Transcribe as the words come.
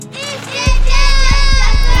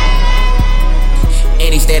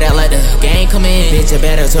stay out like the gang come in. Bitch, I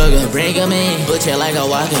better talk her, bring him in. Butcher like a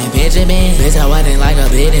walking Benjamin. Bitch, I walking like a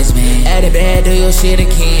businessman. At the bad, do your shit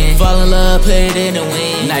again. Fall in love, put it in the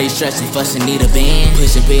wind. Now you stressing, fussing, need a band.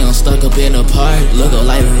 Pushing B on stuck up in the park. Look up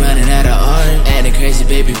like we running out of art. Acting crazy,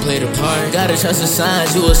 baby, play the part. Gotta trust the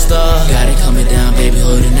signs, you a star. Got it coming down, baby,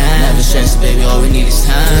 hold it now. Never stressing, baby, all we need is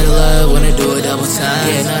time. Feel the love, wanna do it double time.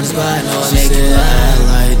 Yeah, not a spot, no, I make it lie. I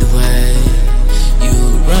like the way you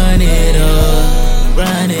run it up,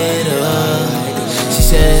 run it up. She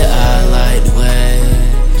said I like the way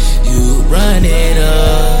you run it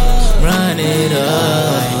up, run it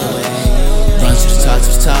up. Run to the top, to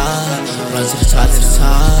the top, run to the top, to the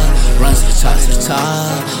top, run to the top, to the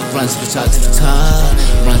top, run to the top, to the top,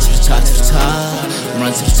 run to the top, to the top,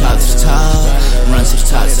 run to the top, to the top, run to the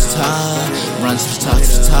top, to the top, run to the top,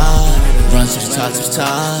 to the top, run to the top, to the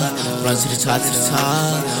top, run to the top, to the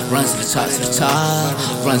top, run to the top, to the top,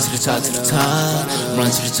 run to the top, to the top, run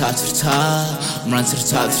to the top, to the top, run to the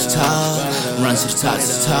top, to the top, run to the top, to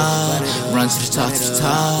the top, run to the top, to the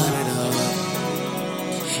top.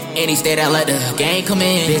 Any state out like the gang come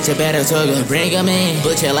in. Bitch, I better talk her, bring him in.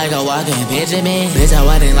 Butcher like a walking Benjamin. Bitch, I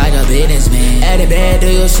walking like a businessman. At the bad,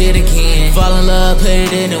 do your shit again. Fall in love, put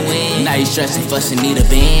it in the wind. Now you stressing, fussing, need a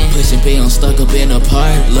band. Pushing B on stuck up in the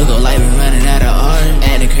park. Look up like we running out of art.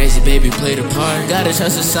 Acting crazy, baby, play the part. Gotta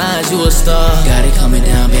trust the signs, you a star. Got it coming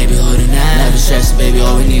down, baby, hold it now. Never stressing, baby,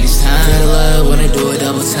 all we need is time. Feel the love, wanna do it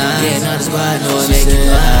double time. Yeah, not a spot, no, I make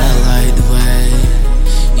it lie. I like the way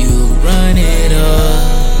you run it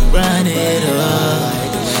up, run it up.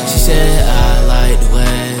 She said I like the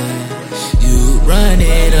way you run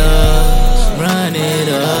it up, run it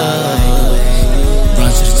up.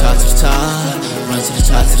 Run to the top, to the top, run to the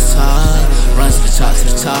top, to the top, run to the top, to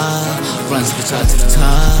the top, run to the top, to the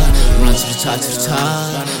top, run to the top, to the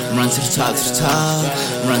top, run to the top, to the top,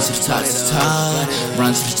 run to the top, to the top,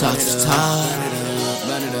 run to the top, to the top.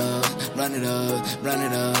 Run it up, run it up, run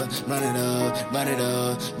it up, run it up, run it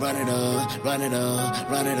up, run it up, run it up,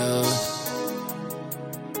 run it up,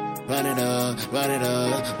 run it up, run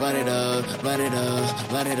it up, run it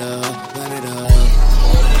up, run it up, run it up.